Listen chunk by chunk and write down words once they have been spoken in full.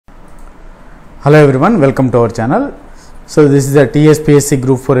Hello everyone, welcome to our channel. So this is the TSPSC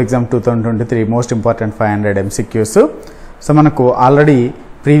Group 4 exam 2023 most important 500 MCQs. So manaku already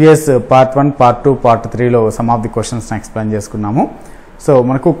previous part 1, part 2, part 3 lo some of the questions ni explain cheskunnamu. So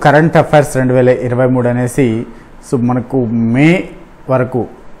manaku current affairs 2023 anesi so manaku May varaku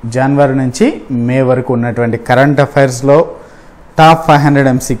January nunchi May varaku unnatuvanti current affairs lo top 500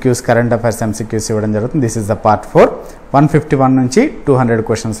 MCQs current affairs MCQs ఇవ్వడం జరుగుతుంది. This is the part 4 151 నుంచి 200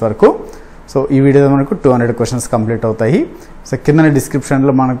 questions వరకు. So ఈ వీడియోలో మనకు 200 questions complete అవుతాయి. So కింద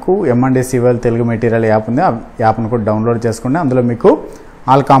డిస్క్రిప్షన్లో మనకు M&A civil Telugu material app ఉంది. ఆ యాప్ను కూడా డౌన్లోడ్ చేసుకోండి. అందులో మీకు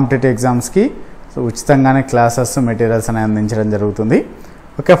ఆల్ కాంపిటేటివ్ ఎగ్జామ్స్కి సో ఉచితంగానే క్లాసెస్ మెటీరియల్స్ అనేవి అందించడం జరుగుతుంది.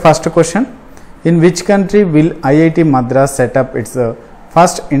 Okay, first question, in which country will IIT Madras setup it's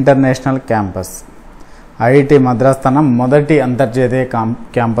first international campus? IIT Madras తన మొదటి అంతర్జాతీయ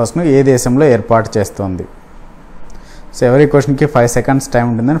క్యాంపస్ను ఏ దేశంలో ఏర్పాటు చేస్తోంది? సో ఎవరీ క్వశ్చన్కి 5 seconds టైం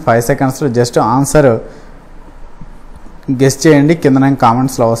ఉంటుందని 5 secondsలో జస్ట్ ఆన్సర్ గెస్ చేయండి. కింద నాకు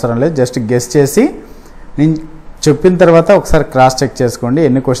కామెంట్స్లో అవసరం లేదు, జస్ట్ గెస్ చేసి నేను చెప్పిన తర్వాత ఒకసారి క్రాస్ చెక్ చేసుకోండి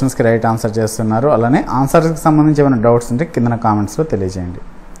ఎన్ని క్వశ్చన్స్కి రైట్ ఆన్సర్ చేస్తున్నారు. అలానే ఆన్సర్కి సంబంధించి ఏమైనా డౌట్స్ ఉంటే కింద కామెంట్స్లో తెలియజేయండి.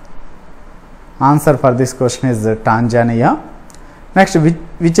 Answer for this question is Tanzania. Next,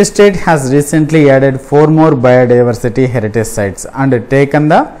 which state has recently added 4 more biodiversity heritage sites and taken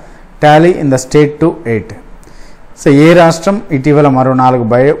the tally in the state to 8? So ఏ రాష్ట్రం ఇటీవల మరో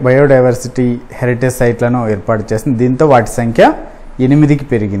 4 బయోడైవర్సిటీ హెరిటేజ్ సైట్లను ఏర్పాటు చేసింది? దీంతో వాటి సంఖ్య 8కి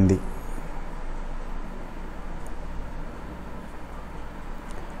పెరిగింది.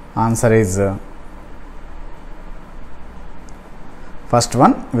 Answer is first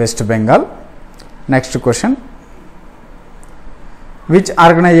one, west Bengal. Next question, which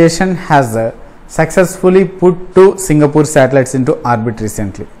organisation has successfully put 2 Singapore satellites into orbit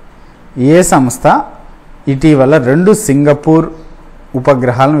recently? ఏ సంస్థ ఇటీవల 2 సింగపూర్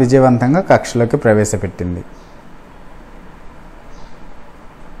ఉపగ్రహాలను విజయవంతంగా కక్షలోకి ప్రవేశపెట్టింది?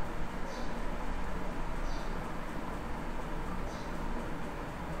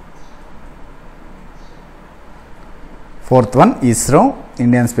 Fourth one, ISRO,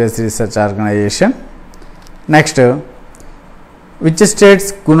 Indian space research organisation. Next, which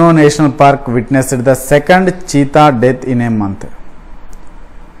states Kuno national park witnessed the second cheetah death in a month?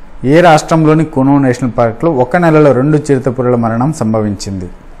 ఏ రాష్ట్రంలోని Kuno national పార్క్లో ఒక నెలలో 2 చిరుతపులుల మరణం సంభవించింది?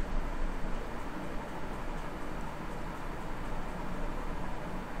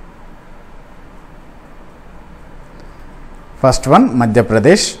 First one,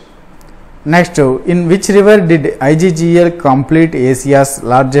 Madhya Pradesh. Next, in which river did IGGL complete ఏసియాస్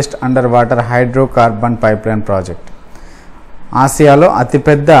largest under water hydrocarbon pipeline project? ఆసియాలో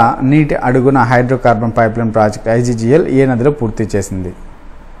అతిపెద్ద నీటి అడుగున హైడ్రోకార్బన్ పైప్లైన్ ప్రాజెక్ట్ IGGL ఏ నదిలో పూర్తి చేసింది?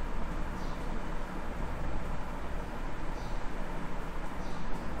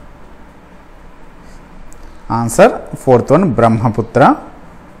 Answer fourth one, Brahmaputra.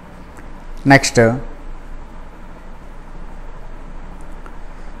 Next,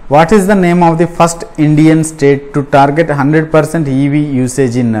 what is the name of the first Indian state to target 100% EV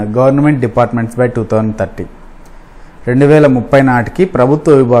usage in government departments by 2030? 2030 నాటికి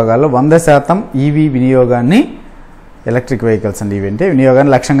ప్రభుత్వ విభాగాల్లో 100% EV వినియోగాన్ని, ఎలక్ట్రిక్ వెహికల్స్ అండి, ఇవి అంటే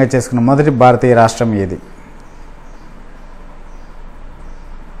వినియోగాన్ని లక్ష్యంగా చేసుకున్న మొదటి భారతీయ రాష్ట్రం ఏది?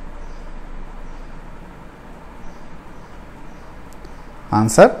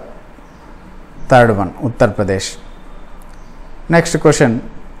 Answer third one, Uttar Pradesh. Next question,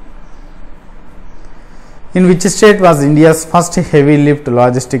 in which state was India's first heavy lift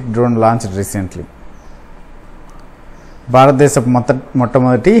logistic drone launched recently? భారతదేశపు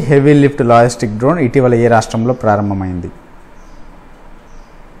మొట్టమొదటి హెవీ లిఫ్ట్ లాజిస్టిక్ డ్రోన్ ఇటీవల ఏ రాష్ట్రంలో ప్రారంభమైంది?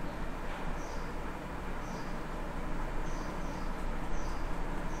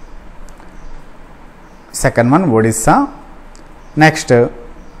 Second one, Odisha. Next,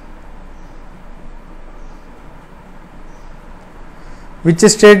 which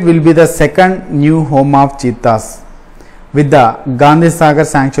state will be the second new home of cheetahs with the Gandhi Sagar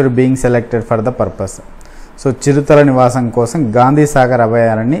sanctuary being selected for the purpose? So చిరుతల నివాసం కోసం గాంధీ సాగర్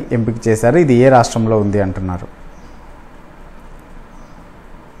అభయారణ్యాన్ని ఎంపిక చేశారు. ఇది ఏ రాష్ట్రంలో ఉంది అంటున్నారు?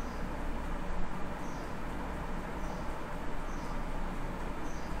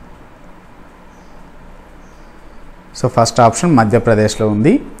 సో ఫస్ట్ ఆప్షన్ మధ్యప్రదేశ్లో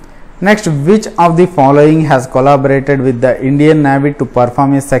ఉంది. Next, which of the following has collaborated with the Indian navy to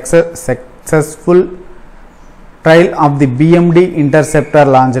perform a successful trial of the BMD interceptor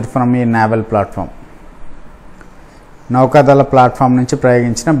launched from A naval platform? నౌకాదళ ప్లాట్ఫామ్ నుంచి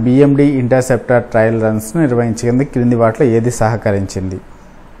ప్రయోగించిన BMD ఇంటర్సెప్టర్ ట్రయల్ రన్స్ను నిర్వహించేందుకు క్రింది వాటిలో ఏది సహకరించింది?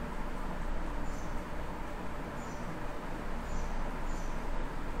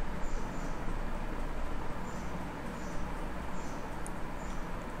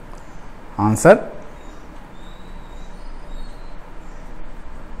 Answer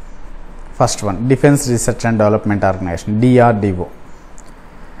first one, defence research and development organisation, DRDO.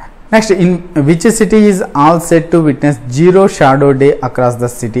 Next, in which city is all set to witness zero shadow day across the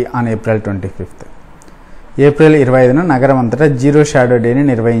city on April 25th? April 25న నగరం అంతటా zero shadow డేని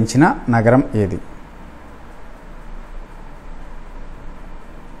నిర్వహించిన నగరం ఏది?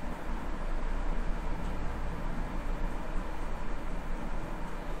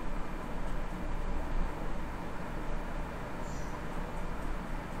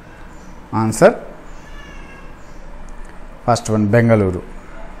 Answer first one, Bengaluru.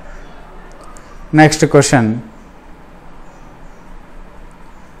 Next question,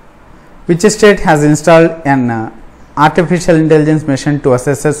 which state has installed an artificial intelligence machine to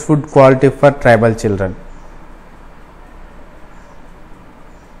assess food quality for tribal children?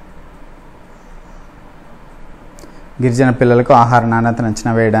 గిరిజన పిల్లలకు ఆహార నాణ్యతను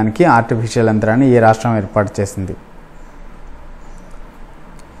అంచనా వేయడానికి ఆర్టిఫిషియల్ యంత్రాన్ని ఏ రాష్ట్రం ఏర్పాటు చేసింది?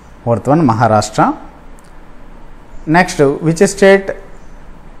 Fourth one, Maharashtra. Next, which state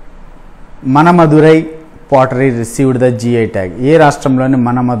మనమదురై pottery received the GI tag? ఏ రాష్ట్రంలోని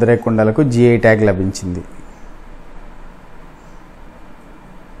మనమదురై కుండలకు GI ట్యాగ్ లభించింది?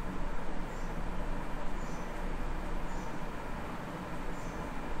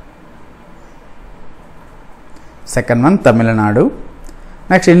 Second one, Tamil Nadu.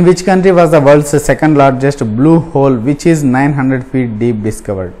 Next, in which country was the world's second largest blue hole which is 900 feet deep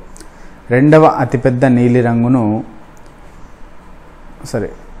discovered? రెండవ అతిపెద్ద నీలి రంగును,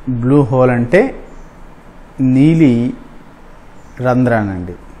 బ్లూ హోల్ అంటే నీలి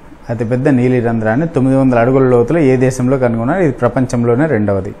రంధ్రానండి. అతిపెద్ద నీలి రంధ్రాన్ని 900 అడుగుల లోతులో ఏ దేశంలో కనుగొన్నారు? ఇది ప్రపంచంలోనే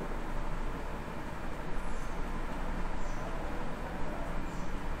రెండవది.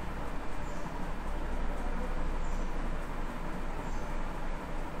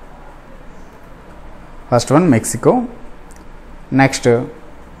 First one, Mexico. Next,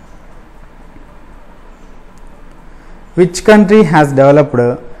 which country has developed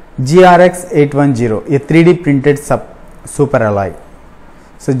GRX 810, a 3D printed super alloy?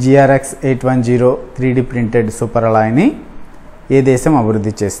 So GRX 810 3D printed super alloy ని ఏ దేశం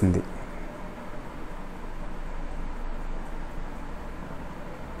అభివృద్ధి చేసింది?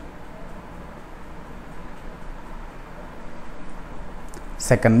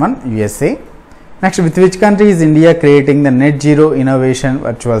 Second one, USA. Next, with which country is India creating the Net Zero Innovation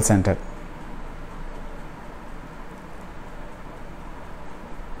Virtual Center?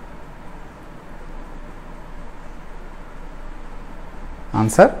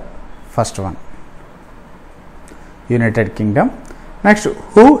 Answer first one, United Kingdom. Next,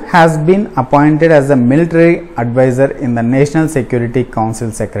 who has been appointed as the military advisor in the National Security Council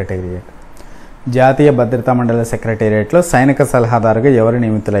Secretariat? జాతీయ భద్రతా మండలి సెక్రటేరియట్లో సైనిక సలహాదారుగా ఎవరు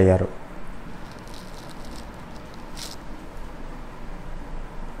నియమితులయ్యారు?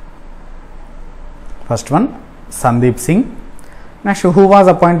 First one, Sandeep Singh. Next, who was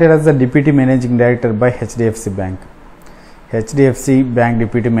appointed as the deputy managing director by HDFC Bank? HDFC bank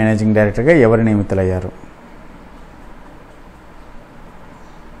deputy managing డైరెక్టర్గా ఎవరు నియమితులయ్యారు?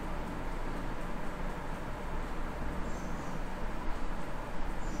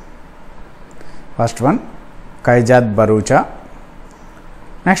 First one, Kaizad Bharucha.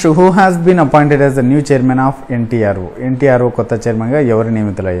 Next, who has been appointed as the new chairman of NTRO? NTRO కొత్త చైర్మన్గా ఎవరు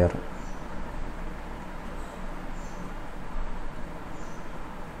నియమితులయ్యారు?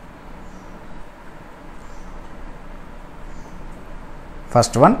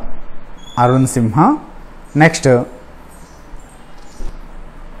 First one, Arun Simha. Next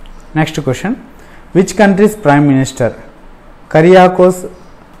question, which countries prime minister కరియాకోస్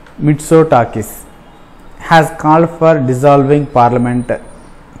మిట్సోటాకిస్ has called for dissolving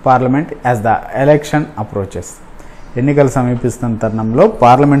parliament as the election approaches? ఎన్నికలు సమీపిస్తున్న తరుణంలో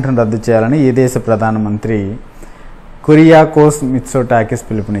పార్లమెంటును రద్దు చేయాలని ఏ దేశ ప్రధానమంత్రి కురియాకోస్ మిట్సోటాకిస్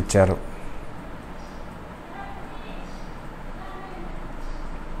పిలుపునిచ్చారు?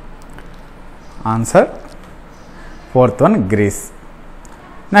 Answer fourth one, grace.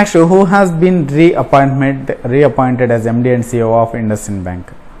 Next, who has been reappointed as MD and CEO of Indus Ind bank?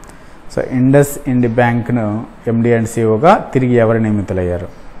 So Indus ఇండ్ బ్యాంక్ను MD and CEOగా తిరిగి ఎవరు నియమితులయ్యారు?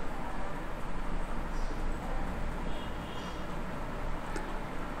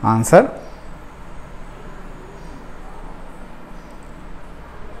 Answer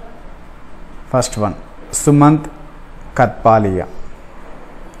first one, Sumanth కత్పాలియా.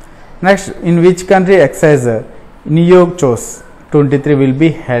 Next, in which country exercise Mcqs 23 will be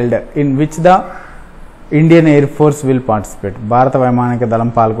held, in which the Indian Air Force will participate? భారత వైమానిక దళం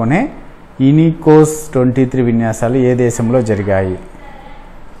పాల్గొనే Mcqs 23 విన్యాసాలు ఏ దేశంలో జరిగాయి?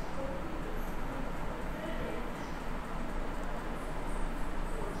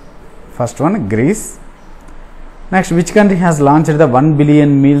 First one grace. Next which country has launched the 1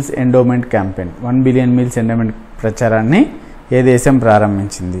 billion meals endowment campaign? 1 billion meals endowment ప్రచారాన్ని ఏ దేశం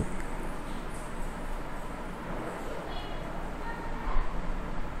ప్రారంభించింది?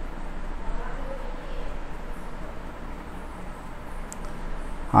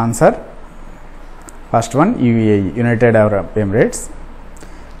 Answer first one UAE, United Arab Emirates.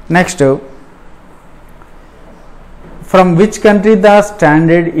 Next from which country the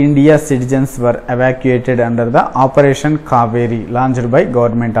stranded India citizens were evacuated under the Operation Kaveri launched by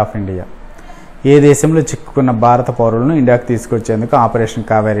Government of India? ఏ దేశంలో చిక్కుకున్న భారత పౌరులను ఇండియాకు తీసుకొచ్చేందుకు operation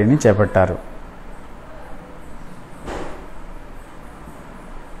కావేరీని చేపట్టారు?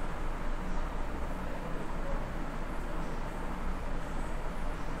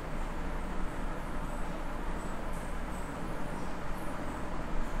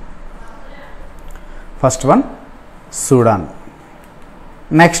 First one Sudan.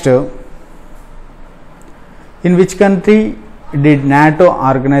 Next, in which country did NATO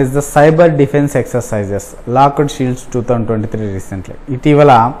organize the cyber defense exercises Locked Shields 2023 recently?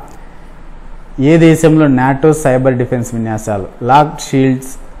 ఇటీవల ఏ దేశంలో NATO cyber defence విన్యాసాలు లాక్డ్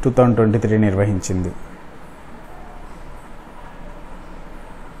షీల్డ్స్ 2023 నిర్వహించింది?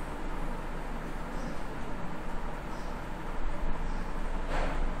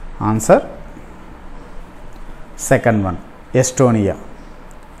 Answer second one Estonia.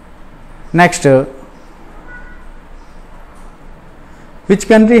 Next, which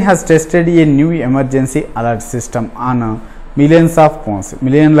country has tested a new emergency alert system on millions of phones?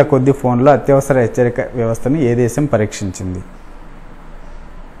 మిలియన్ల కొద్ది ఫోన్ల అత్యవసర హెచ్చరిక వ్యవస్థను ఏ దేశం పరీక్షించింది?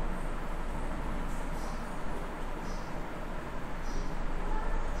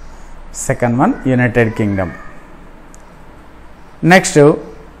 Second one United Kingdom. Next,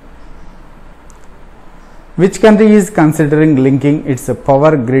 which country is considering linking its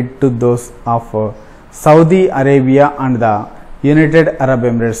power grid to those of Saudi Arabia and the United Arab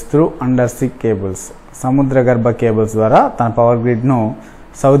Emirates through undersea cables? సముద్రగర్భ cables ద్వారా తన power గ్రిడ్ను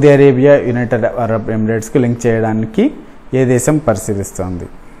Saudi Arabia, United Arab ఎమిరేట్స్కు link చేయడానికి ఏ దేశం పరిశీలిస్తోంది?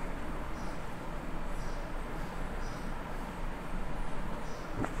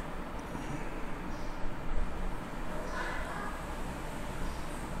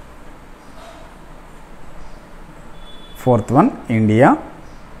 Fourth one India.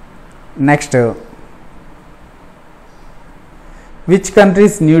 Next, which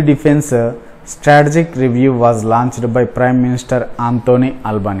country's new defense strategic review was launched by Prime Minister Anthony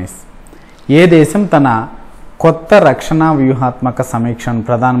Albanese? ఏ దేశం తన కొత్త రక్షణ వ్యూహాత్మక సమీక్షను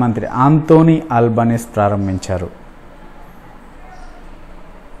ప్రధానమంత్రి ఆంటోనీ ఆల్బనీస్ ప్రారంభించారు?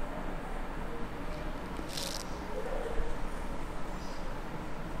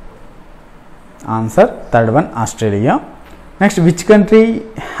 Answer third one Australia. Next, which country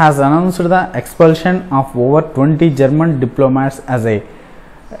has announced the expulsion of over 20 German diplomats as a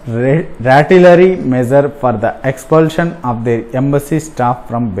retaliatory measure for the expulsion of their embassy staff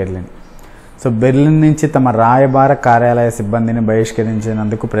from Berlin? So Berlin నుంచి తమ రాయబార కార్యాలయ సిబ్బందిని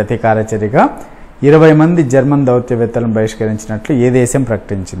బహిష్కరించినందుకు ప్రతీకార చర్యగా 20 మంది German దౌత్యవేత్తలను బహిష్కరించినట్లు ఏ దేశం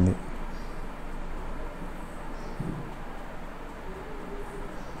ప్రకటించింది?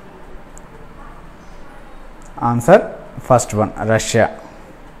 Answer first one Russia.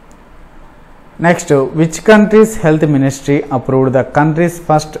 Next, which countries health ministry approved the countries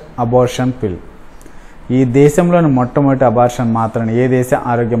first abortion పిల్? ఈ దేశంలోని మొట్టమొదటి అబార్షన్ మాత్రను ఏ దేశ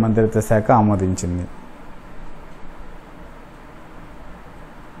ఆరోగ్య మంత్రిత్వ శాఖ ఆమోదించింది?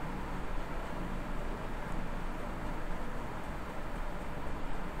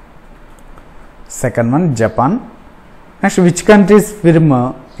 Second one Japan. Next, which countries firm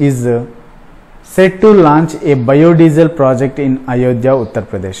is set to launch A biodiesel project in Ayodhya,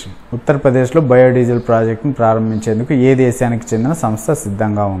 Uttar Pradesh? ఉత్తరప్రదేశ్లో బయోడీజిల్ ప్రాజెక్టును ప్రారంభించేందుకు ఏ దేశానికి చెందిన సంస్థ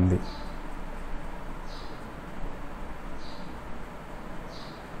సిద్ధంగా ఉంది?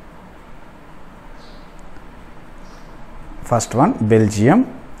 First one Belgium.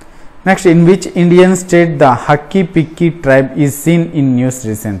 Next, in which Indian state the Hakki picky tribe is seen in news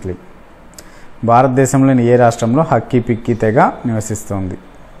recently? భారతదేశంలోని ఏ రాష్ట్రంలో హక్కీ పిక్కీ తెగ నివసిస్తోంది?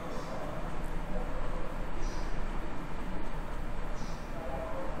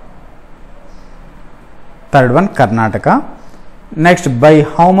 Third one Karnataka. Next, by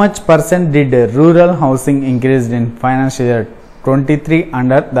how much % did rural housing increased in financial year 23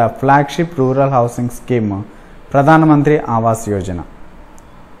 under the flagship rural housing scheme ప్రధానమంత్రి Awas Yojana?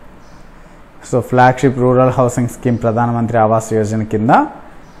 So flagship rural housing scheme ప్రధానమంత్రి ఆవాస్ యోజన కింద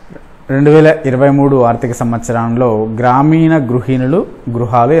 2023 ఆర్థిక సంవత్సరంలో గ్రామీణ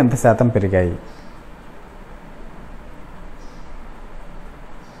గృహాలు ఎంత శాతం పెరిగాయి?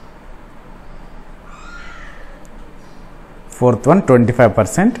 Fourth one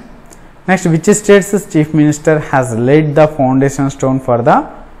 25%. Next, which state's chief minister has laid the foundation stone for the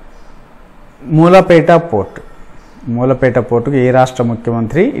Mulapeta port? Mulapeta పోర్టుకు ఏ రాష్ట్ర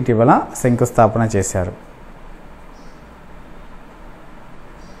ముఖ్యమంత్రి ఇటీవల శంకుస్థాపన చేశారు?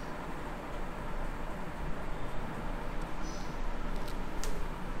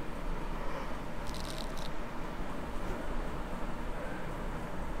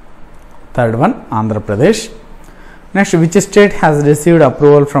 Third one Andhra Pradesh. Next, which state has received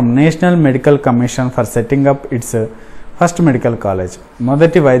approval from National Medical Commission for setting up its first medical college?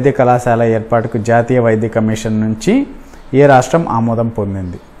 మొదటి వైద్య కళాశాల ఏర్పాటుకు జాతీయ వైద్య కమిషన్ నుంచి ఏ రాష్ట్రం ఆమోదం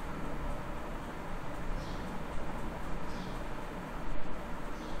పొందింది?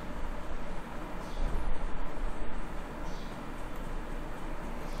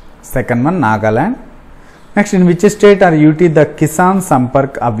 Second one Nagaland. Next, in which state or UT the Kisan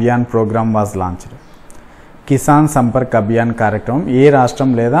Sampark Abhiyan programme was launched? Kisan Sampark Abhiyan కార్యక్రమం ఏ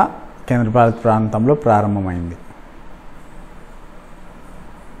రాష్ట్రం లేదా కేంద్రపాలిత ప్రాంతంలో ప్రారంభమైంది?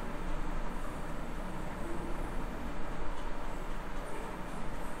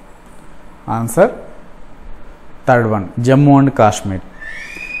 Answer third one Jammu and Kashmir.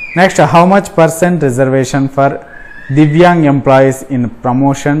 Next, how much % reservation for Divyang employees in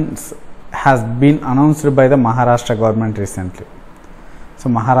promotions has been announced by the Maharashtra government recently? So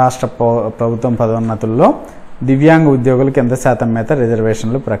Maharashtra ప్రభుత్వం పదోన్నతుల్లో దివ్యాంగ ఉద్యోగులకు ఎంత శాతం మేత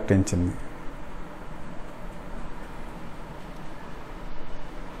రిజర్వేషన్లు ప్రకటించింది?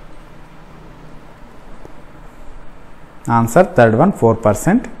 Answer third one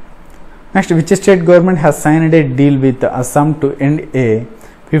 4%. Next, which state government has signed a deal with Assam to end a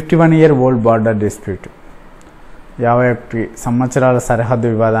 51-year-old border dispute? 51 సంవత్సరాల సరిహద్దు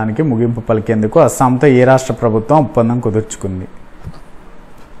వివాదానికి ముగింపు పలికేందుకు అస్సాంతో ఏ రాష్ట్ర ప్రభుత్వం ఒప్పందం కుదుర్చుకుంది?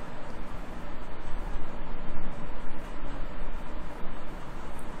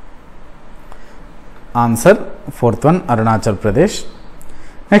 Answer fourth one Arunachal Pradesh.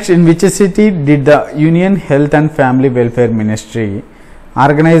 Next, in which city did the union health and family welfare ministry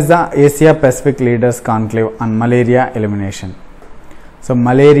organise the Asia Pacific leaders conclave on malaria elimination? So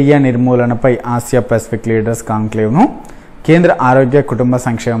malaria నిర్మూలనపై Asia Pacific leaders కాన్క్లేవ్ను కేంద్ర ఆరోగ్య కుటుంబ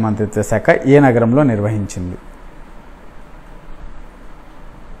సంక్షేమ మంత్రిత్వ శాఖ ఏ నగరంలో నిర్వహించింది?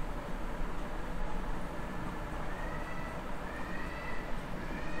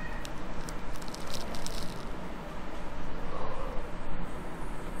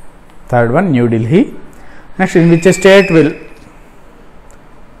 Third one new Delhi. Next, in which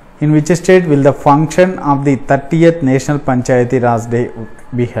state will the function of the 30th National Panchayati Raj Day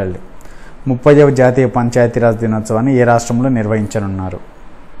be held? 30వ జాతీయ పంచాయతీరాజ్ దినోత్సవాన్ని ఏ రాష్ట్రంలో నిర్వహించనున్నారు?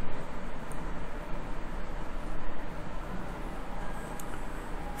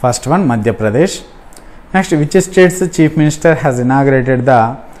 First one Madhya Pradesh. Next, which states chief minister has inaugurated the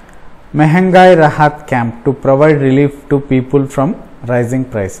మెహంగాయ్ Rahat camp to provide relief to people from rising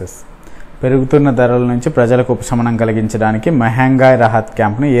prices? పెరుగుతున్న ధరల నుంచి ప్రజలకు ఉపశమనం కలిగించడానికి మెహంగాయ్ రాహత్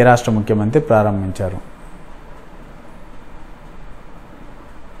క్యాంప్ను ఏ రాష్ట్ర ముఖ్యమంత్రి ప్రారంభించారు?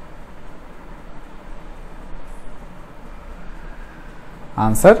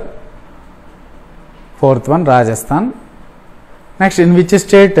 Answer fourth one Rajasthan. Next, in which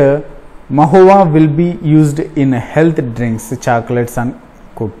state Mahua will be used in health drinks, chocolates and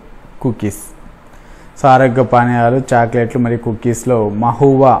cookies? So ఆరోగ్య పానీయాలు, చాక్లెట్లు మరియు కుకీస్లో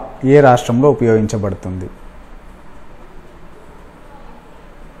మహువా ఏ రాష్ట్రంలో ఉపయోగించబడుతుంది?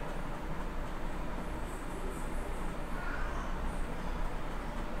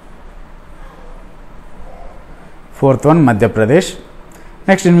 Fourth one Madhya Pradesh.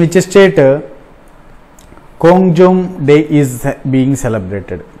 Next, in which state కోంగ్జోమ్ day is being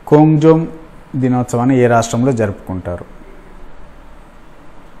celebrated? కోంగ్జోమ్ దినోత్సవాన్ని ఏ రాష్ట్రంలో జరుపుకుంటారు?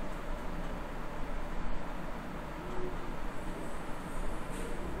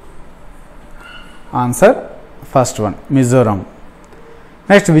 Answer first one Mizoram.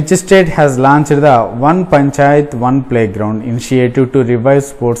 Next, which state has launched the one Panchayat one play ground initiative to revive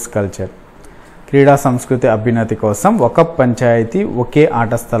sports culture? క్రీడా సంస్కృతి అభ్యున్నతి కోసం ఒక పంచాయతీ ఒకే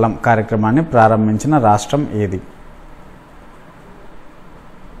ఆట స్థలం కార్యక్రమాన్ని ప్రారంభించిన రాష్ట్రం ఏది?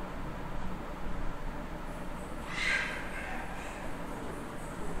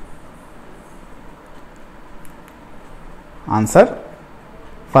 Answer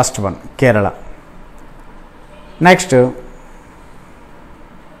first one Kerala. Next,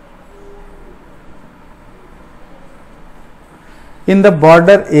 in the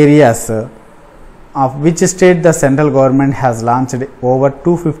border areas of which state the central government has launched over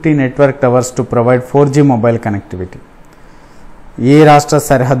 250 network towers to provide 4G mobile connectivity? ఏ రాష్ట్ర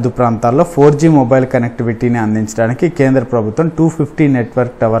సరిహద్దు ప్రాంతాల్లో 4G మొబైల్ కనెక్టివిటీని అందించడానికి కేంద్ర ప్రభుత్వం 250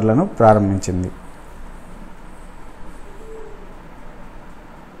 నెట్వర్క్ టవర్లను ప్రారంభించింది?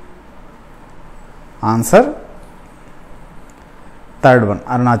 Answer third one,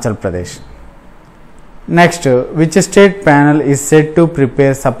 Arunachal Pradesh. Next, which state panel is set to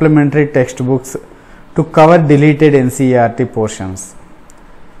prepare supplementary text books to cover deleted NCERT portions?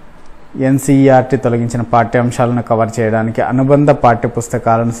 NCERT తొలగించిన పాఠ్యాంశాలను కవర్ చేయడానికి అనుబంధ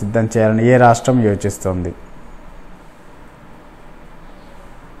పాఠ్యపుస్తకాలను సిద్ధం చేయాలని ఏ రాష్ట్రం యోచిస్తోంది?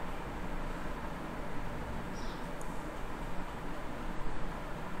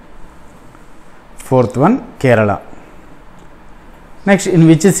 Fourth one, Kerala. Next, in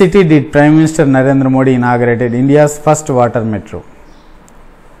which city did prime minister Narendra Modi inaugurated India's first water metro?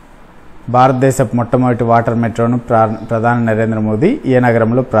 భారతదేశపు మొట్టమొదటి water మెట్రోను ప్రధాని నరేంద్ర మోదీ ఏ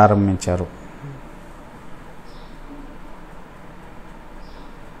నగరంలో ప్రారంభించారు?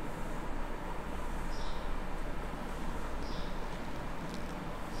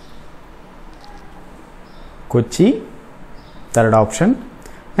 కొచ్చి, third option.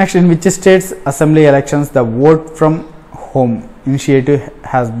 Next, in which states assembly elections the vote from home initiative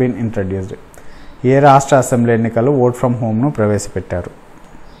has been introduced? ఏ రాష్ట్ర assembly ఎన్నికలు vote from హోమ్ను ప్రవేశపెట్టారు?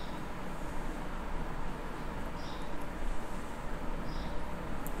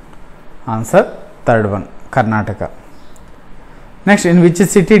 Answer third one, Karnataka. Next, in which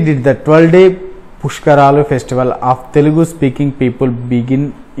city did the 12-day పుష్కరాలు festival of Telugu speaking people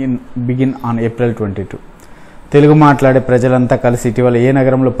begin on April 22? Telugu మాట్లాడే ప్రజలంతా కలిసి ఇటీవల ఏ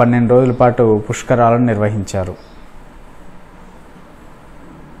నగరంలో 12 రోజుల పాటు పుష్కరాలను నిర్వహించారు?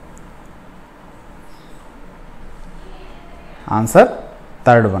 Answer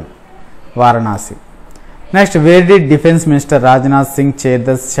third one, Varanasi. Next, where did defence minister Rajnath Singh chair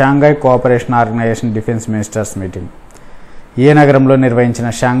the Shanghai cooperation organisation defence ministers meeting? ఏ నగరంలో నిర్వహించిన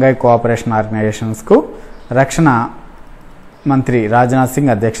షాంఘై కోఆపరేషన్ ఆర్గనైజేషన్స్కు రక్షణ మంత్రి రాజ్నాథ్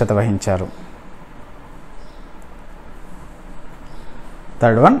సింగ్ అధ్యక్షత వహించారు?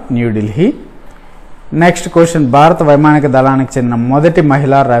 Third one, New Delhi. Next question, భారత వైమానిక దళానికి చెందిన మొదటి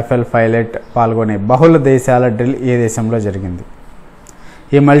మహిళా రైఫిల్ పైలట్ పాల్గొనే బహుళ దేశాల డ్రిల్ ఏ దేశంలో జరిగింది?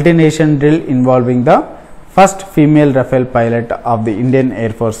 ఏ multinational drill involving the first female Rafale pilot of the Indian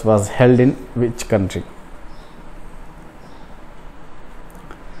Air Force was held in which country?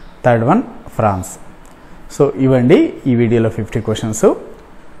 Third one, France. So ఇవ్వండి ఈ వీడియోలో 50 క్వశ్చన్స్.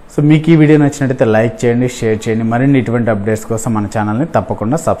 సో మీకు ఈ వీడియో నచ్చినట్టయితే లైక్ చేయండి, షేర్ చేయండి. మరిన్ని ఇటువంటి అప్డేట్స్ కోసం మన ఛానల్ని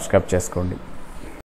తప్పకుండా సబ్స్క్రైబ్ చేసుకోండి.